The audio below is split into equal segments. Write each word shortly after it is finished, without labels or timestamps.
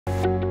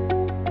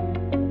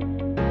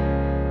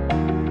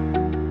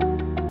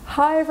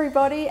Hi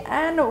everybody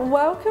and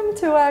welcome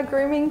to our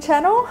grooming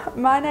channel.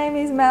 My name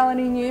is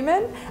Melanie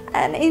Newman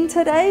and in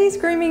today's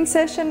grooming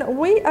session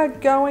we are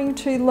going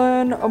to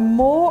learn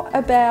more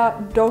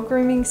about dog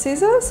grooming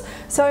scissors.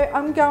 So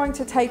I'm going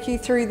to take you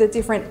through the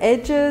different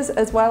edges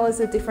as well as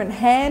the different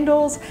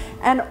handles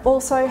and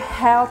also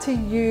how to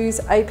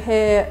use a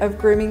pair of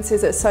grooming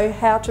scissors, so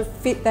how to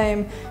fit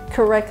them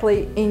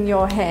correctly in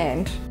your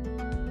hand.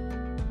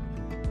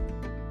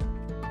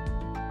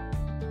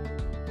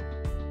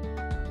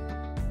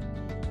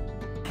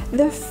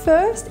 The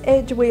first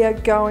edge we are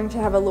going to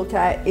have a look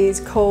at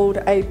is called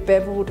a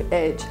beveled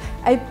edge.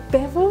 A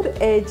beveled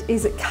edge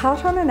is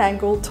cut on an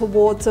angle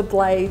towards a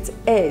blade's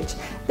edge.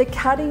 The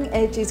cutting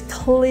edge is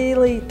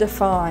clearly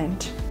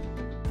defined.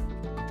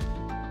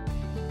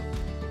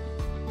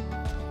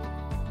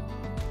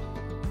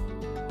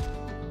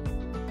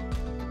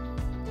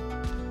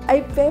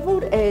 A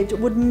beveled edge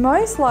would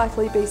most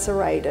likely be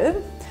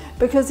serrated,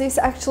 because this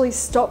actually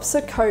stops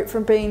the coat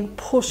from being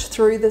pushed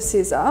through the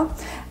scissor,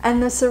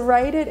 and the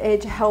serrated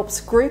edge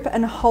helps grip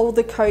and hold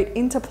the coat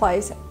into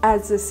place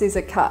as the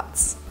scissor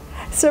cuts.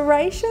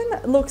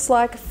 Serration looks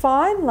like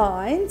fine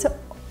lines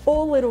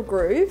or little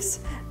grooves,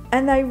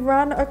 and they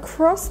run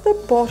across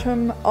the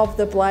bottom of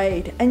the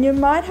blade, and you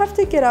might have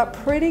to get up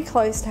pretty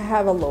close to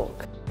have a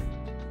look.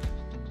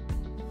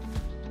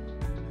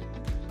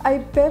 A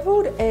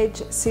beveled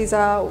edge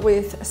scissor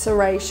with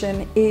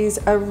serration is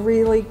a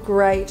really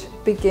great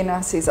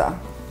beginner scissor.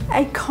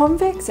 A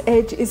convex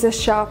edge is the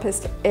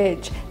sharpest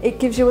edge. It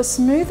gives you a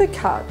smoother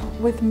cut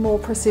with more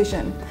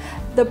precision.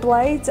 The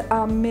blades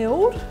are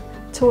milled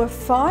to a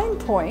fine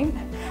point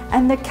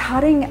and the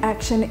cutting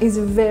action is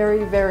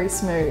very, very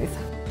smooth.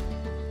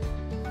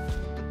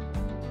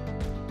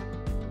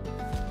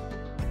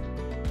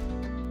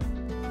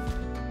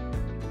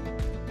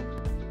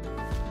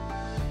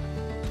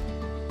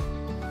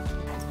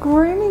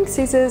 Grooming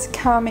scissors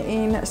come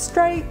in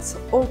straights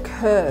or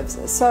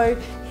curves. So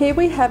here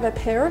we have a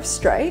pair of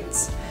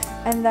straights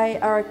and they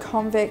are a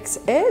convex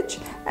edge,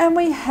 and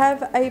we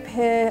have a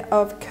pair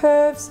of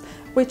curves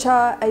which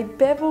are a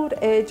beveled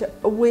edge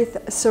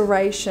with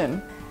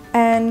serration,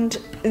 and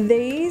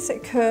these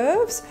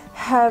curves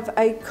have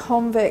a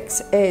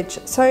convex edge.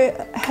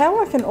 So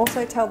how I can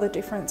also tell the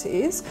difference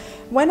is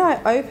when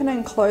I open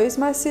and close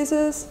my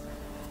scissors,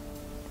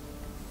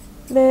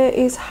 there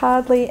is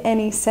hardly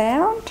any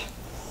sound.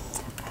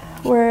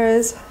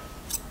 Whereas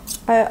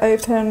I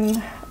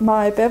open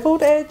my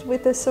beveled edge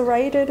with the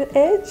serrated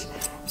edge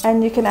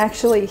and you can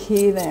actually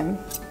hear them.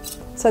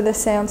 So the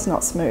sound's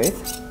not smooth.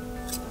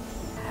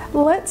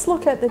 Let's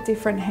look at the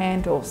different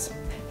handles.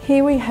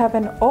 Here we have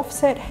an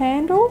offset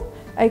handle,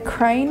 a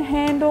crane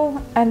handle,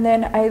 and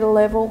then a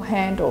level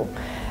handle.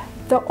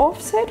 The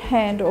offset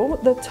handle,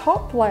 the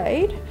top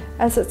blade,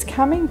 as it's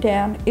coming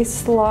down, is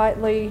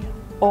slightly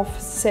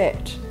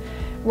offset.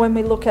 When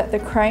we look at the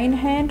crane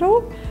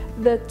handle,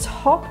 the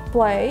top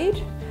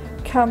blade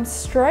comes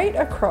straight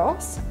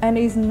across and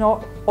is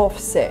not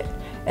offset.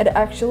 It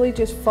actually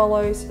just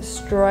follows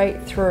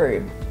straight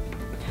through.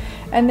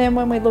 And then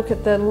when we look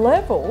at the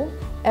level,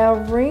 our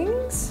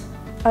rings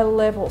are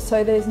level,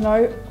 so there's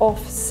no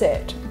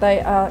offset. They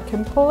are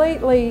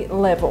completely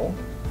level.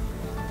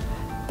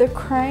 The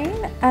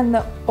crane and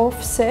the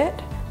offset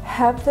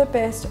have the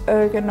best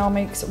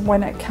ergonomics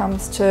when it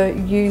comes to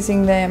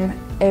using them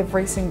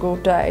every single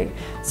day.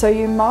 So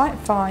you might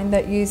find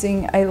that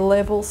using a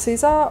level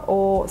scissor,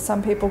 or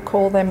some people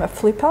call them a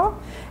flipper,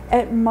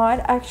 it might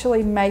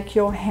actually make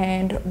your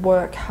hand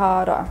work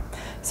harder.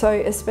 So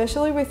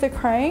especially with the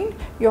crane,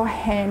 your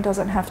hand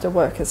doesn't have to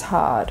work as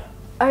hard.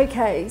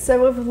 Okay,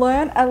 so we've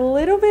learned a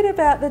little bit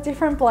about the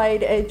different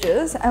blade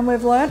edges and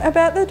we've learned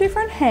about the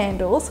different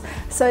handles.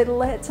 So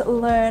let's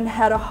learn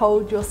how to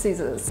hold your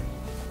scissors.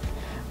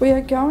 We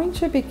are going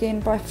to begin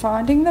by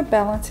finding the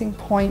balancing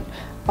point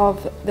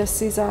of the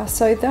scissor.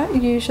 So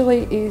that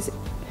usually is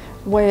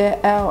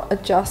where our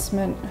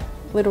adjustment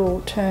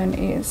little turn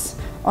is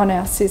on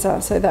our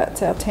scissor. So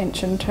that's our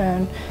tension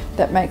turn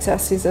that makes our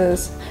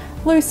scissors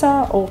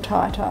looser or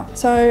tighter.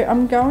 So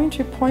I'm going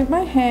to point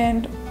my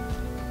hand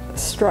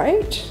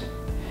straight,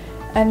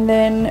 and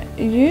then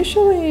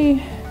usually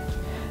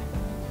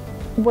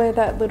where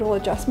that little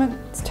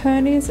adjustment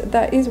turn is,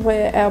 that is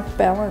where our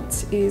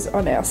balance is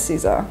on our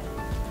scissor.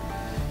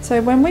 So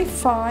when we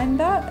find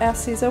that, our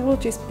scissor will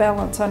just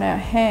balance on our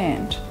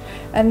hand,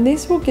 and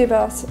this will give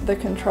us the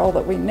control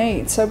that we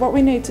need. So what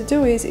we need to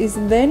do is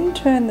then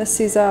turn the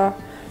scissor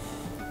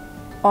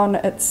on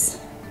its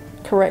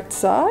correct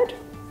side,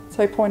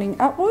 so pointing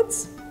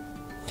upwards,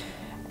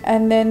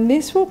 and then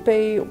this will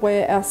be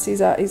where our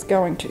scissor is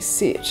going to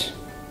sit,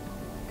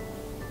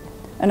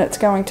 and it's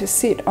going to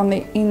sit on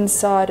the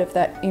inside of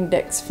that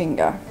index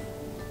finger.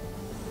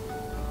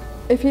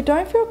 If you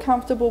don't feel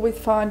comfortable with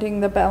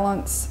finding the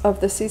balance of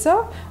the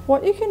scissor,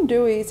 what you can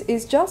do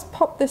is just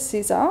pop the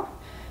scissor,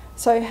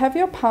 so have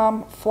your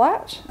palm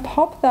flat,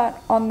 pop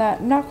that on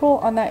that knuckle,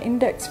 on that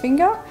index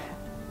finger,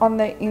 on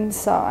the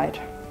inside.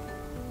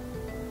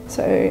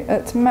 So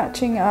it's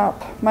matching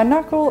up. My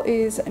knuckle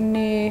is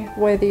near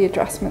where the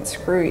adjustment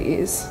screw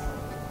is.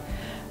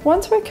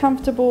 Once we're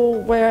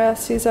comfortable where our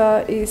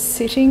scissor is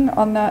sitting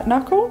on that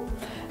knuckle,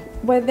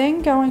 we're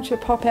then going to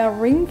pop our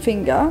ring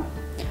finger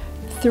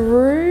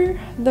through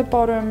the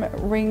bottom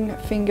ring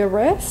finger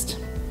rest,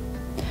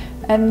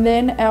 and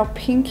then our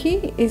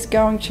pinky is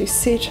going to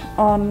sit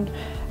on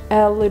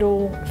our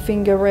little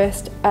finger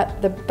rest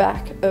at the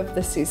back of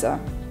the scissor.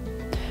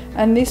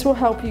 And this will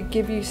help you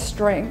give you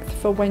strength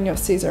for when you're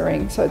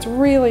scissoring. So it's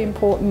really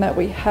important that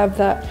we have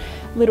that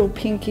little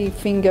pinky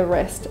finger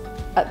rest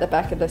at the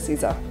back of the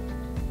scissor.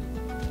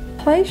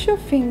 Place your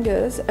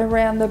fingers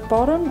around the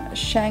bottom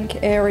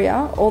shank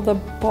area or the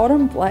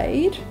bottom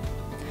blade.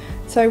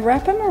 So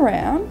wrap them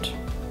around,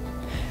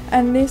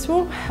 and this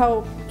will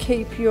help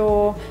keep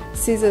your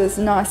scissors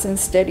nice and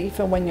steady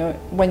for when you're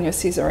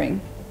scissoring.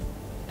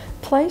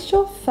 Place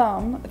your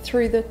thumb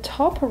through the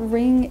top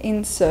ring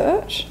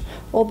insert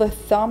or the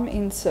thumb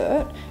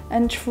insert,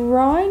 and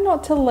try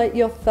not to let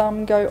your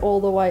thumb go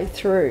all the way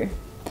through.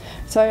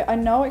 So I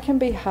know it can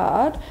be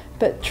hard,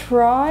 but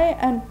try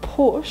and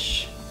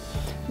push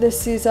the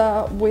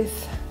scissor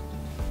with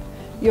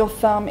your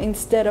thumb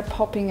instead of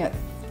popping it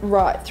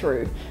right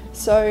through.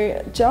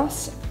 So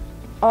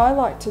I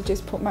like to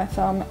just put my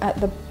thumb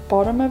at the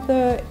bottom of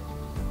the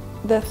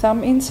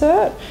thumb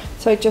insert,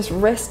 so just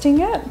resting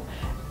it,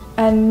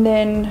 and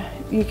then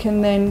you can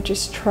then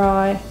just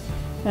try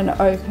and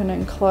open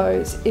and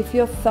close. If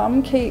your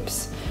thumb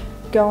keeps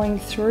going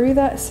through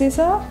that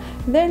scissor,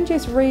 then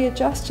just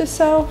readjust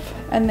yourself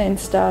and then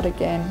start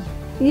again.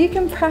 You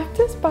can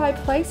practice by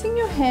placing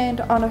your hand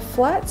on a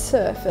flat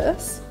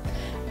surface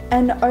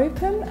and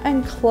open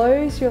and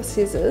close your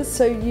scissors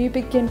so you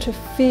begin to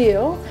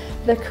feel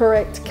the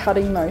correct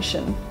cutting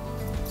motion.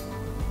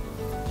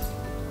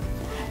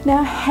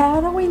 Now,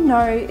 how do we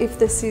know if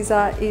the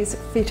scissor is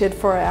fitted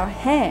for our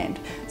hand?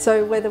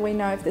 So whether we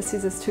know if the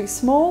scissor's too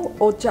small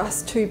or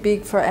just too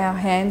big for our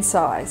hand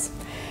size.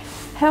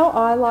 How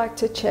I like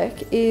to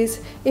check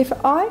is if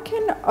I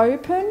can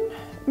open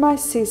my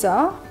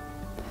scissor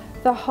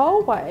the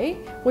whole way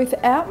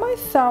without my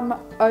thumb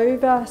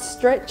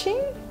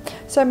overstretching.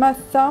 So my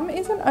thumb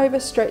isn't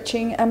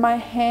overstretching and my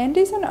hand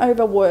isn't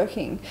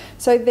overworking.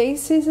 So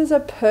these scissors are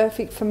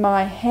perfect for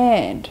my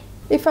hand.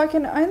 If I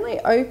can only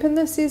open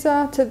the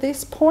scissor to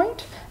this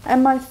point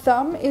and my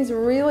thumb is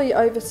really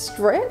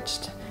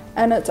overstretched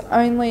and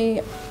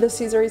the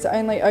scissor is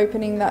only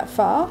opening that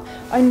far,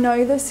 I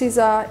know the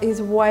scissor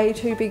is way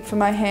too big for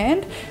my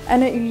hand,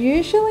 and it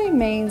usually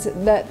means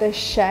that the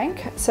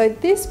shank, so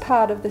this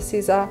part of the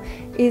scissor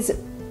is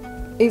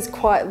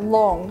quite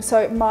long, so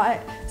it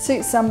might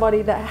suit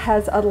somebody that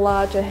has a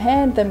larger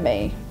hand than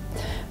me.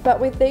 But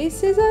with these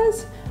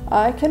scissors,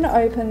 I can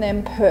open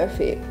them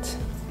perfect.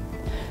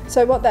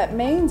 So what that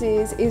means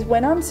is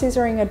when I'm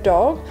scissoring a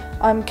dog,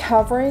 I'm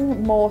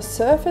covering more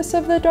surface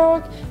of the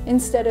dog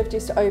instead of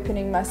just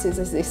opening my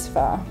scissors this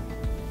far.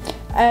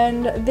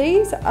 And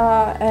these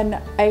are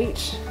an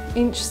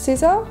 8-inch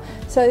scissor,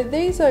 so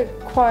these are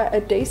quite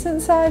a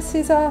decent size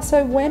scissor.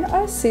 So when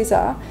I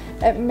scissor,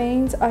 it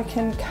means I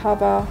can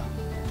cover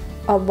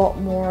a lot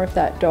more of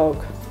that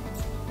dog.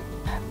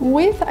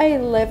 With a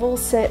level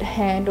set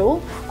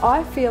handle,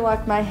 I feel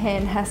like my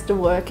hand has to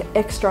work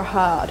extra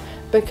hard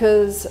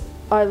because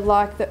I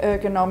like the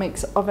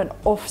ergonomics of an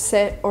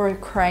offset or a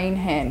crane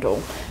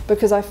handle,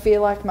 because I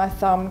feel like my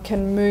thumb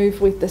can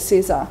move with the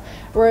scissor.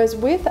 Whereas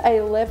with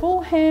a level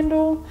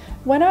handle,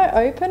 when I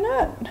open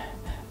it,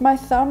 my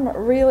thumb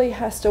really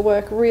has to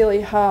work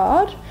really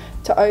hard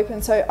to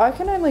open. So I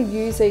can only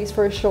use these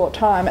for a short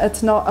time.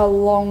 It's not a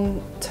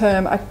long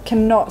term. I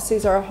cannot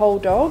scissor a whole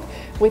dog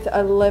with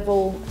a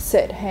level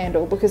set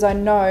handle because I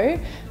know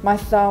my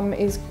thumb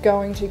is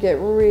going to get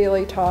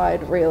really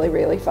tired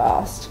really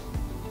fast.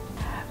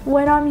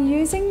 When I'm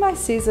using my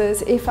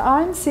scissors, if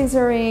I'm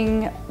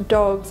scissoring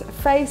dogs'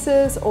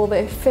 faces or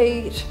their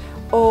feet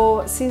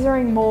or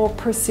scissoring more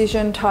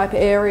precision type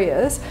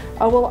areas,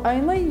 I will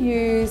only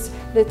use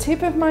the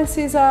tip of my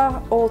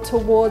scissor or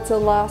towards the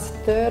last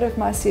third of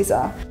my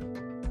scissor.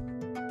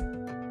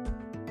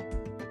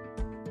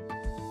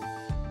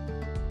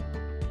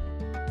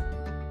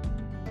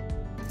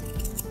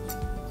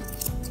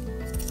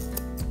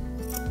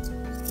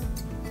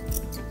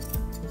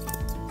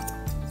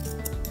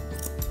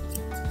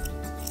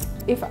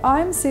 If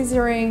I'm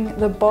scissoring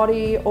the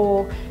body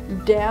or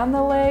down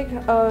the leg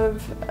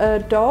of a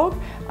dog,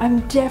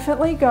 I'm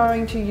definitely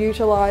going to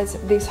utilize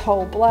this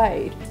whole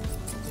blade.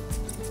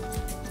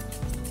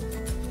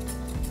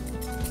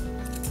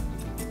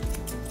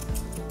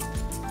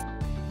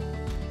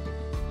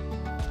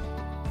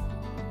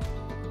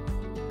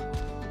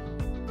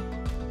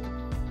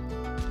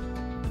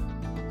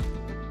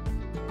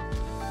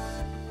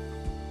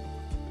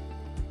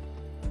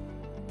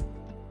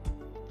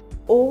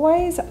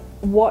 Always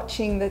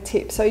watching the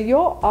tip, so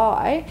your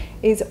eye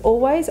is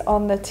always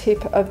on the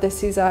tip of the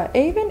scissor,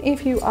 even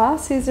if you are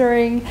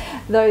scissoring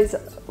those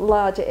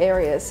larger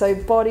areas, so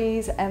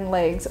bodies and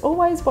legs,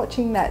 always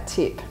watching that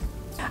tip.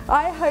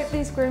 I hope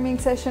this grooming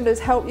session has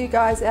helped you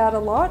guys out a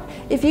lot.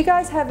 If you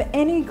guys have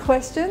any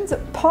questions,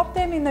 pop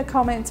them in the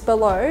comments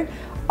below.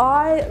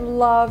 I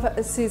love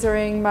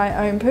scissoring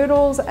my own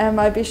poodles and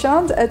my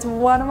Bichons. It's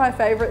one of my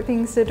favorite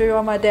things to do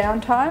on my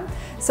downtime.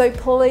 So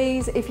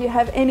please, if you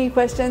have any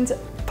questions,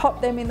 pop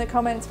them in the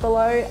comments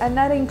below, and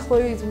that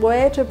includes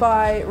where to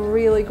buy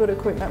really good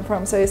equipment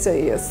from. So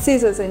your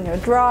scissors and your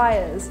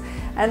dryers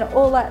and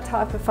all that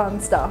type of fun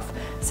stuff.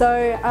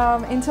 So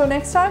until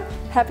next time,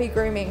 happy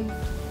grooming.